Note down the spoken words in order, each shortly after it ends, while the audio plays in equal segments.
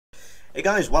Hey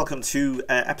guys, welcome to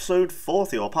episode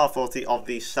 40 or part 40 of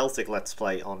the Celtic Let's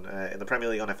Play on in the Premier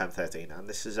League on FM13, and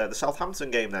this is the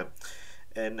Southampton game now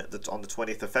on the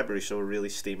 20th of February, so we're really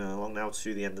steaming along now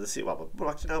to the end of the season. Well, we're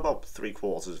actually now about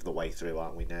 3/4 of the way through,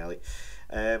 aren't we, nearly?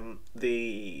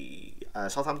 The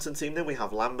Southampton team then, we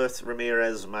have Lambert,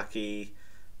 Ramirez, Mackie,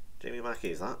 Jamie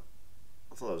Mackie, is that?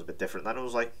 I thought that was a bit different. Then I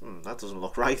was like, that doesn't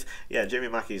look right. Yeah, Jamie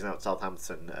Mackie's now at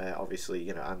Southampton, obviously,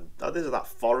 you know, and this is that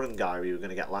foreign guy we were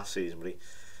going to get last season, but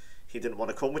he didn't want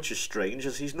to come, which is strange,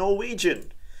 as he's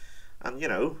Norwegian. And, you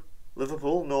know,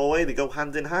 Liverpool, Norway, they go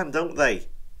hand in hand, don't they?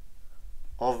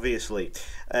 Obviously.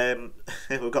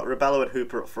 We've got Rebello and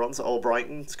Hooper up front.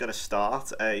 Albrighton's going to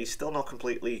start. He's still not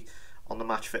completely on the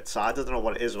match fit side. I don't know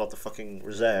what it is about the fucking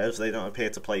reserves. They don't appear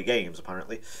to play games,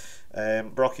 apparently.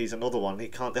 Brocky's another one. They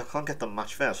can't get them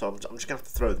match fit, so I'm just going to have to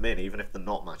throw them in, even if they're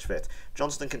not match fit.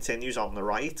 Johnston continues on the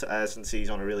right, since he's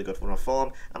on a really good run of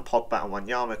form, and Pogba and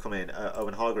Wanyama come in.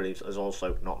 Owen Hargreaves is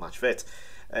also not match fit.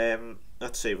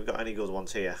 Let's see, we've got any good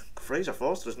ones here. Fraser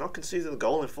Forster has not conceded a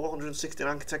goal in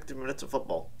 469 consecutive minutes of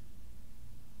football.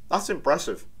 That's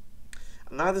impressive.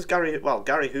 And neither's Gary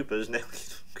Hooper's nearly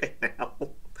okay now.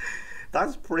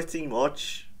 That's pretty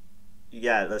much,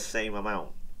 yeah, the same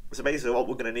amount. So basically what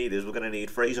we're going to need is we're going to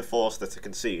need Fraser Forster to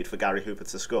concede for Gary Hooper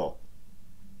to score.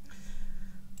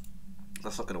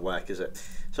 That's not going to work, is it?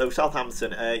 So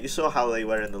Southampton, you saw how they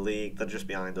were in the league. They're just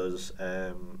behind us.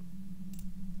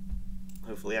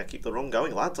 Hopefully, yeah, keep the run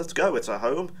going, lads. Let's go. It's at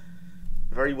home.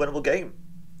 Very winnable game.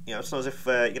 You know, it's not as if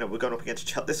you know, we're going up against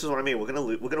Chelsea. This is what I mean. We're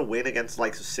gonna win against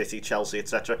like City, Chelsea,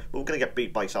 etc. But we're going to get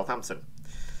beat by Southampton.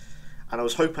 And I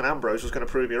was hoping Ambrose was going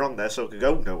to prove me wrong there, so I could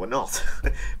go, no, we're not.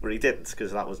 But he didn't,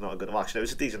 because that was not a good action. It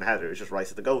was a decent header. It was just right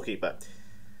at the goalkeeper.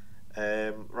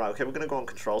 Right, okay, we're going to go on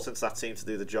control, since that seemed to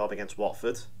do the job against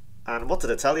Watford. And what did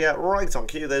I tell you? Right on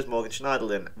cue, there's Morgan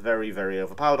Schneiderlin. Very, very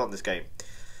overpowered on this game.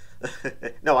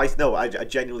 No, I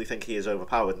genuinely think he is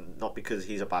overpowered, not because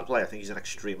he's a bad player. I think he's an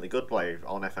extremely good player.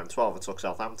 On FM12, it took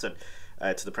Southampton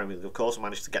to the Premier League, of course, and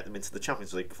managed to get them into the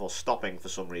Champions League before stopping for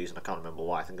some reason. I can't remember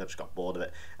why. I think I just got bored of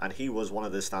it. And he was one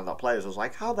of the standout players. I was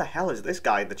like, how the hell is this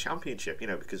guy in the Championship? You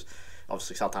know, because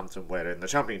obviously Southampton were in the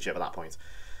Championship at that point.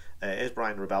 Here's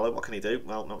Brian Rebello. What can he do?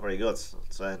 Well, not very good.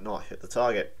 It's not hit the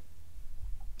target.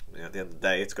 You know, at the end of the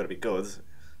day, it's got to be good.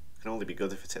 It can only be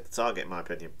good if it's hit the target, in my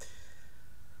opinion.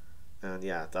 And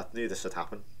yeah, I knew this would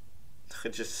happen. I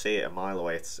could just see it a mile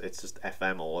away. It's just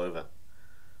FM all over.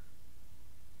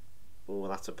 Oh,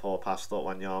 that's a poor pass, thought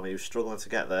Wanyama. He was struggling to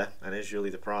get there, and here's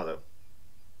Julie DePrado,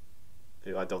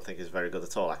 who I don't think is very good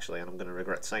at all, actually, and I'm going to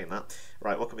regret saying that.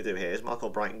 Right, what can we do here? Here's Marco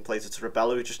Brighton, plays it to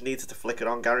Rebello, who just needed to flick it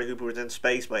on. Gary Hooper was in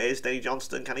space, but here's Danny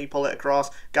Johnston. Can he pull it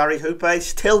across? Gary Hooper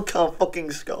still can't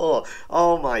fucking score.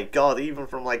 Oh my god, even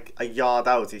from like a yard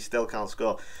out, he still can't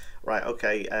score. Right,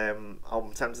 okay,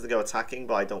 I'm tempted to go attacking,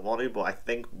 but I don't want to. But I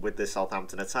think with this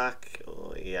Southampton attack,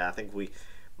 yeah, I think we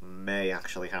may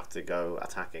actually have to go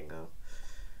attacking now.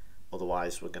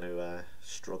 Otherwise, we're going to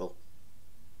struggle.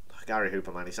 Gary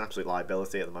Hooper, man, he's an absolute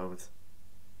liability at the moment.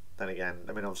 Then again,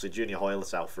 I mean, obviously Junior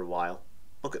Hoyle's out for a while.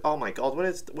 Look at, oh my god,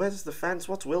 where's the fence?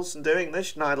 What's Wilson doing?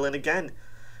 There's Schneiderlin again.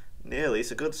 Nearly,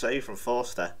 it's a good save from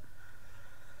Forster.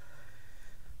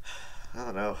 I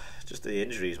don't know, just the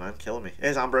injuries, man, killing me.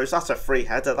 Here's Ambrose, that's a free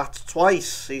header, that's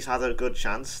twice he's had a good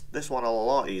chance. This one a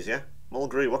lot easier.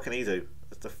 Mulgrew, what can he do?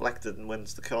 It's deflected and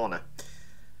wins the corner.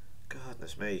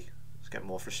 Goodness me, it's getting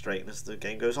more frustrating as the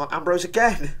game goes on. Ambrose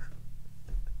again!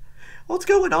 What's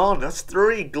going on? That's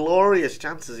 3 glorious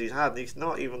chances he's had and he's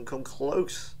not even come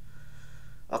close.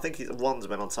 I think one's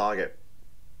been on target.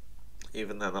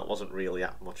 Even then, that wasn't really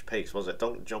at much pace, was it?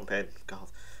 Don't jump in. God,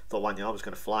 thought Wanyama was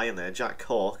going to fly in there. Jack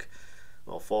Cork.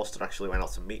 Well, Forster actually went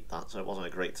out to meet that, so it wasn't a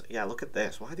great... Yeah, look at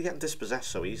this. Why are they getting dispossessed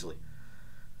so easily?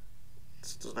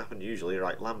 This doesn't happen usually.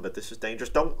 Right, Lambert, this is dangerous.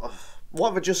 Don't... what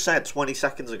have I just said 20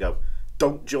 seconds ago?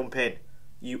 Don't jump in.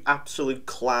 You absolute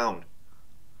clown.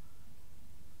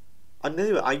 I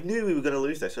knew it. I knew we were going to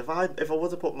lose this. If I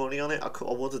would have put money on it,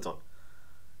 I would have done.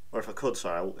 Or if I could,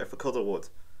 sorry. If I could, I would.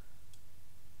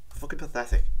 Fucking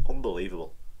pathetic.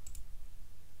 Unbelievable.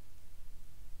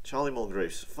 Charlie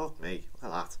Mulgrews. Fuck me.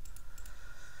 Look at that.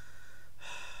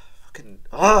 Fucking...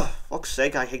 oh, fuck's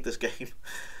sake, I hate this game.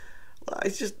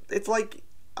 It's just... it's like...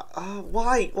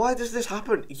 why? Why does this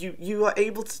happen? You are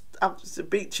able to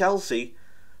beat Chelsea,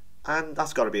 and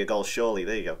that's got to be a goal, surely.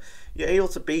 There you go. You're able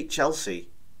to beat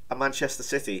Chelsea and Manchester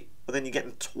City, but then you're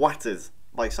getting twatted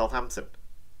by Southampton.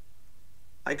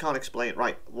 I can't explain it.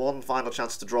 Right, one final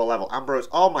chance to draw level. Ambrose,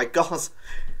 oh my god.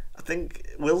 I think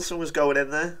Wilson was going in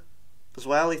there as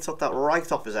well. He took that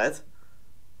right off his head.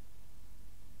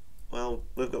 Well,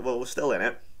 we're still in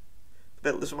it.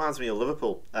 This reminds me of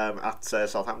Liverpool at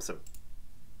Southampton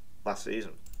last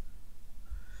season.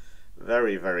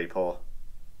 Very, very poor.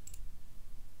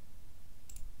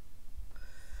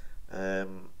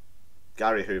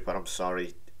 Gary Hooper, I'm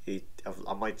sorry. I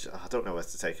don't know whether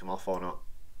to take him off or not.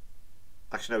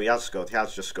 Actually, no, he has scored. He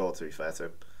has just scored, to be fair to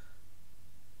him.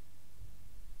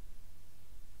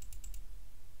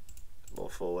 More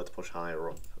forward, push higher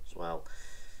up as well.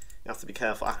 You have to be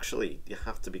careful. Actually, you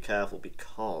have to be careful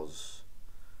because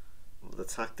the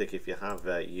tactic, if you have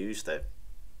used it,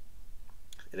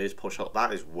 it is push up.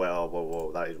 That is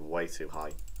whoa. That is way too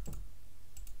high.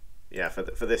 Yeah, for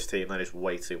this team, that is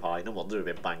way too high. No wonder we've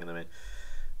been banging them in.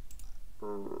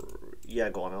 Yeah,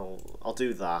 go on. I'll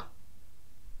do that.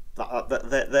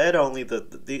 They're only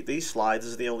these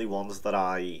sliders are the only ones that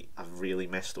I have really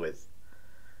messed with.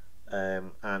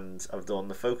 And I've done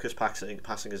the focus passing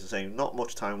is the same. Not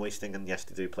much time wasting, and yes,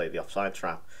 they do play the offside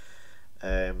trap.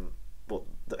 But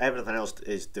everything else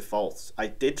is default. I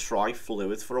did try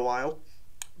fluid for a while,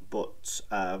 but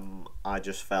I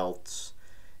just felt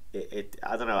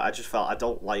I don't know. I just felt I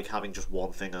don't like having just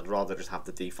one thing. I'd rather just have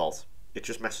the default. It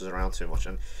just messes around too much,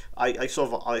 and I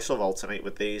sort of alternate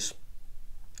with these,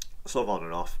 sort of on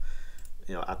and off,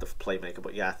 you know, at the playmaker.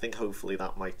 But yeah, I think hopefully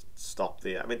that might stop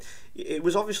the. I mean, it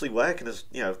was obviously working, as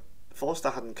you know,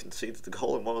 Forster hadn't conceded the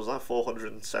goal in, what was that,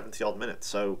 470 odd minutes.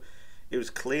 So it was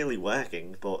clearly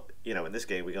working. But you know, in this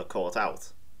game we got caught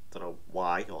out. Don't know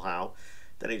why or how.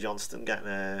 Denny Johnston getting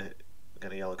a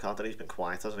yellow card. He's been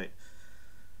quiet, hasn't he?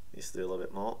 He needs to do a little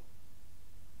bit more.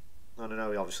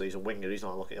 No, obviously he's a winger. He's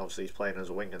not looking. Obviously he's playing as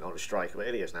a winger, not a striker. But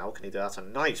here he is now. Can he do that? A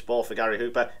nice ball for Gary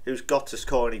Hooper, who's got to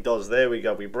score, and he does. There we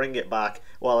go. We bring it back.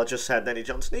 Well, I just said Denny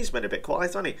Johnson. He's been a bit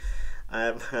quiet, hasn't he?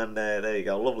 And there you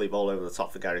go. Lovely ball over the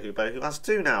top for Gary Hooper, who has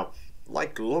two now.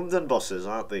 Like London buses,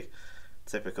 aren't they?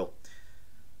 Typical.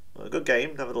 Well, a good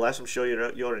game, nevertheless. I'm sure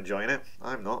you're enjoying it.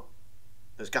 I'm not.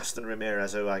 There's Gaston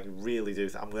Ramirez, who I really do.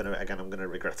 I'm gonna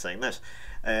regret saying this.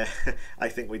 I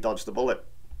think we dodged the bullet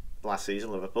last season,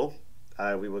 Liverpool.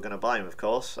 We were going to buy him, of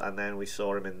course, and then we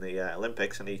saw him in the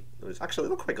Olympics, and he was actually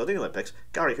looked quite good in the Olympics.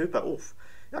 Gary Hooper, oof,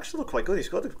 he actually looked quite good. He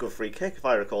scored a good free kick, if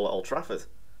I recall, at Old Trafford.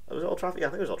 Was it Old Trafford? Yeah, I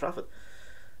think it was Old Trafford.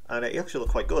 And he actually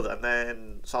looked quite good. And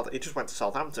then he just went to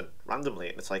Southampton randomly,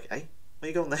 and it's like, hey, what are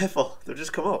you going there for? They've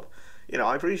just come up. You know,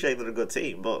 I appreciate they're a good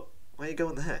team, but why are you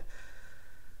going there?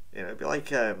 You know, it'd be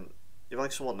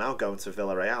like someone now going to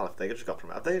Villarreal if they just got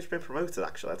promoted. Have they just been promoted?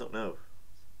 Actually, I don't know.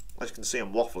 As you can see,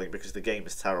 I'm waffling because the game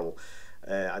is terrible.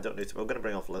 I don't need to. We're going to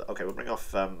bring off. Okay, we'll bring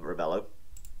off Rebello.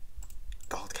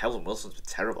 God, Kelvin Wilson's been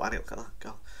terrible. I look at that.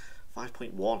 God,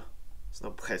 5.1. It's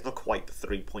not okay. It's not quite the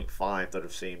 3.5 that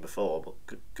I've seen before, but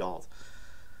good God.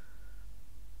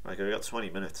 Right, we got 20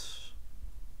 minutes.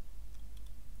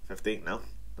 15 now,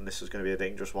 and this is going to be a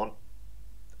dangerous one.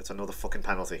 It's another fucking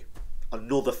penalty.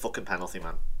 Another fucking penalty,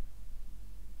 man.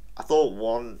 I thought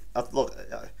one. Look.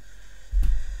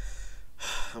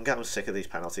 I'm getting sick of these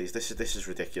penalties. This is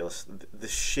ridiculous. The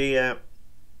sheer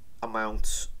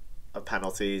amount of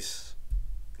penalties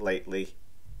lately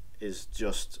is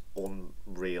just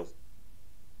unreal.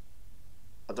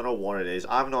 I don't know what it is.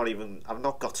 I've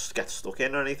not got to get stuck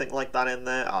in or anything like that in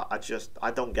there.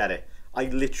 I don't get it. I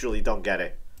literally don't get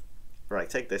it. Right,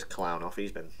 take this clown off.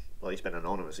 He's been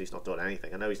anonymous. He's not done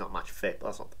anything. I know he's not match fit, but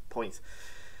that's not the point.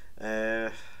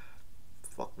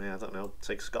 Fuck me, I don't know.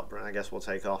 Take Scott Brown. I guess we'll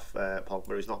take off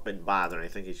Pogba. He's not been bad or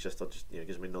anything. He's just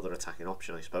gives me another attacking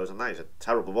option, I suppose. And that is a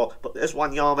terrible ball. But there's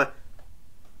Wanyama.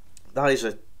 That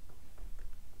is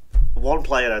one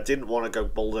player I didn't want to go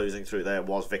bulldozing through there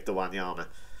was Victor Wanyama.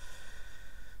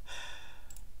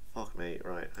 Fuck me.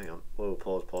 Right, hang on. Whoa,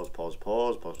 pause.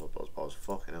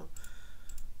 Fucking hell.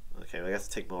 Okay, we have to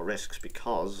take more risks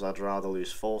because I'd rather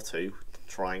lose 4-2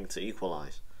 trying to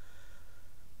equalise.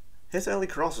 Hit early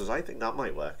crosses, I think that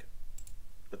might work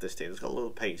with this team. It's got a little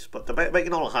pace, but the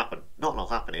making not will happen. Nothing will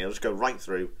happen here. It'll just go right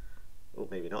through. Oh,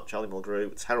 maybe not. Charlie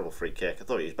Mulgrew, terrible free kick. I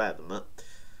thought he was better than that.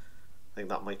 I think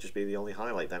that might just be the only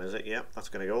highlight then, is it? Yeah, that's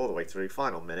going to go all the way through.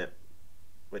 Final minute,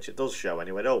 which it does show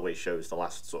anyway. It always shows the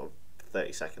last sort of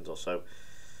 30 seconds or so.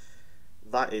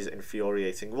 That is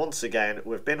infuriating. Once again,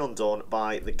 we've been undone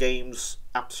by the game's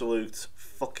absolute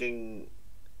fucking.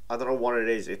 I don't know what it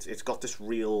is. It's got this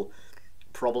real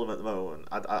problem at the moment.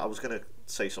 I was going to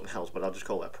say something else, but I'll just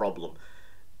call it a problem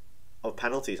of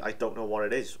penalties. I don't know what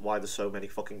it is. Why there's so many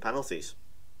fucking penalties.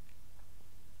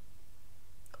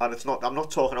 And it's not. I'm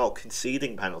not talking about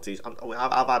conceding penalties.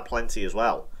 I've had plenty as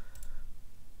well.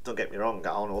 Don't get me wrong.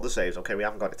 On all the saves, okay, we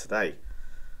haven't got it today.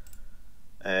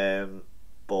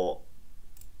 But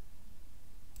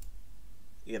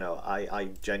you know, I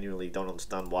genuinely don't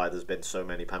understand why there's been so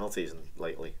many penalties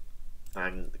lately.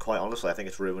 And quite honestly, I think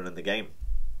it's ruining the game.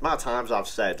 The amount of times I've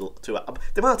said the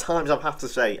amount of times I've had to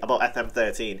say about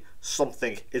FM13,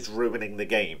 something is ruining the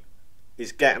game,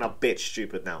 is getting a bit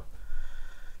stupid now.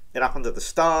 It happened at the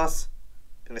start,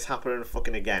 and it's happening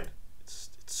fucking again. It's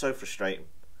so frustrating.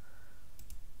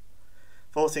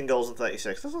 14 goals in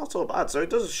 36. That's not so bad. So it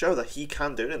does show that he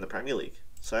can do it in the Premier League,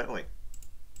 certainly.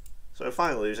 So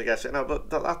finally lose, I guess. No, but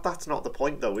that's not the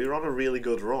point though. We were on a really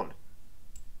good run.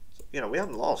 You know, we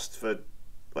hadn't lost for,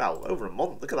 well, over a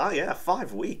month. Look at that, yeah,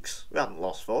 5 weeks we hadn't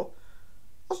lost for.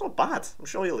 That's not bad. I'm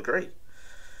sure you'll agree.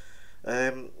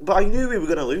 But I knew we were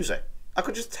going to lose it. I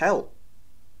could just tell.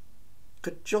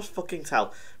 Could just fucking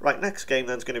tell. Right, next game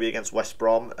then is going to be against West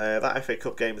Brom. That FA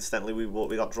Cup game, incidentally,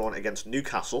 we got drawn against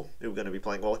Newcastle, who we're going to be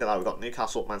playing. Well, look at that. We've got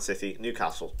Newcastle, Man City,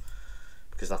 Newcastle,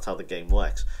 because that's how the game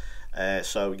works.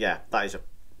 So yeah, that is a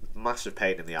massive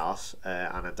pain in the arse,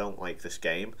 and I don't like this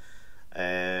game.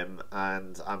 And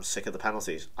I'm sick of the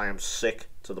penalties. I am sick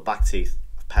to the back teeth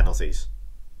of penalties.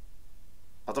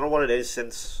 I don't know what it is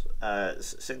since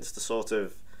the sort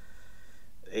of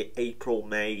April,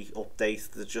 May update.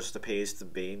 There just appears to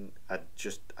be a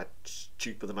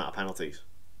stupid amount of penalties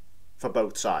for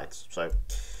both sides. So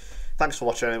thanks for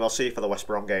watching, and I'll see you for the West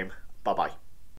Brom game. Bye bye.